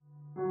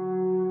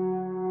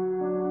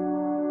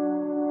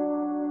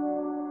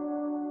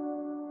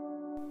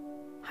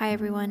Hi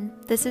everyone,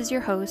 this is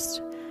your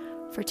host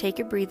for Take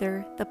a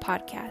Breather, the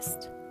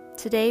podcast.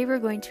 Today we're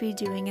going to be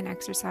doing an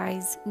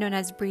exercise known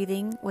as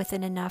breathing with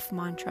an enough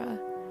mantra.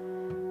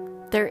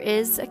 There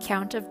is a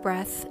count of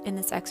breath in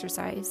this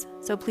exercise,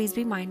 so please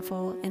be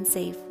mindful and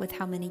safe with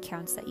how many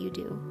counts that you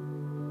do.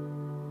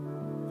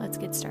 Let's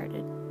get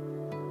started.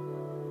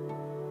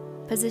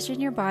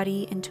 Position your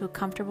body into a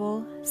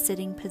comfortable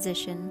sitting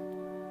position.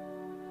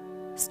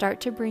 Start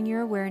to bring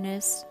your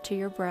awareness to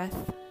your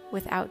breath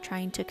without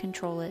trying to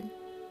control it.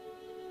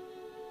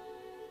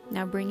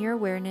 Now bring your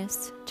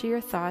awareness to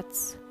your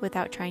thoughts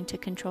without trying to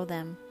control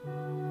them.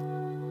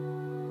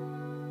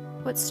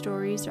 What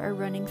stories are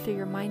running through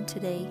your mind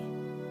today?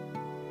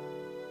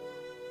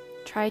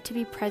 Try to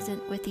be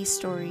present with these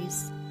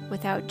stories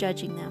without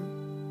judging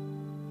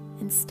them.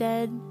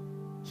 Instead,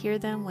 hear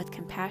them with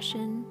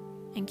compassion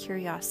and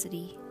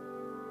curiosity.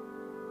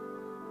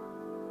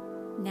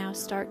 Now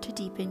start to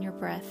deepen your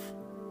breath.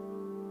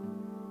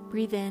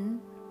 Breathe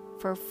in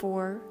for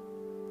 4,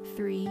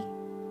 3,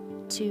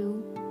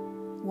 2,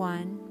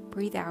 1.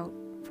 Breathe out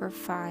for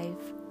 5,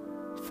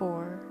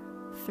 4,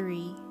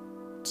 3,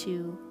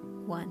 2,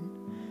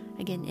 1.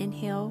 Again,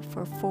 inhale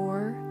for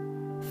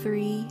 4,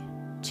 3,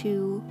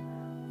 2,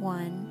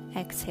 1.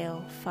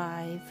 Exhale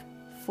 5,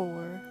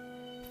 4,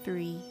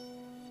 3,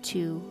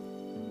 2,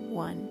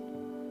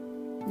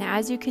 1. Now,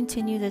 as you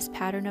continue this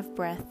pattern of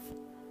breath,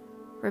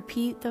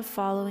 repeat the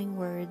following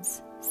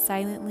words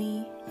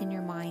silently in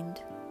your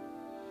mind.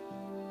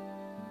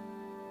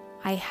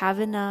 I have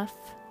enough.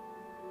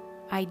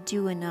 I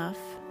do enough.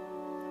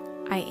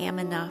 I am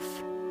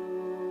enough.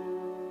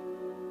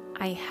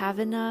 I have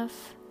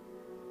enough.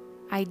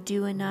 I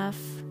do enough.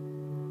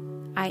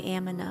 I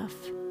am enough.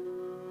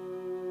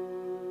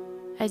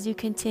 As you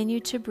continue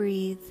to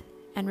breathe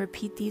and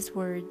repeat these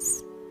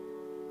words,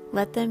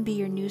 let them be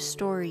your new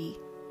story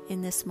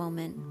in this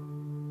moment.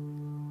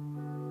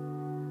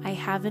 I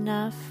have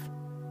enough.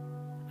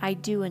 I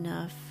do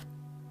enough.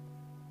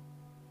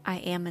 I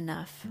am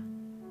enough.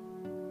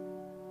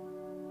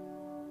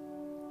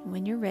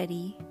 When you're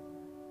ready,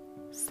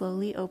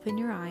 slowly open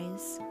your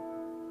eyes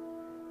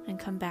and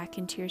come back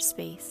into your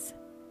space.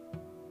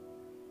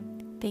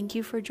 Thank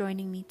you for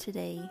joining me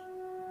today.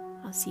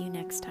 I'll see you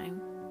next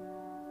time.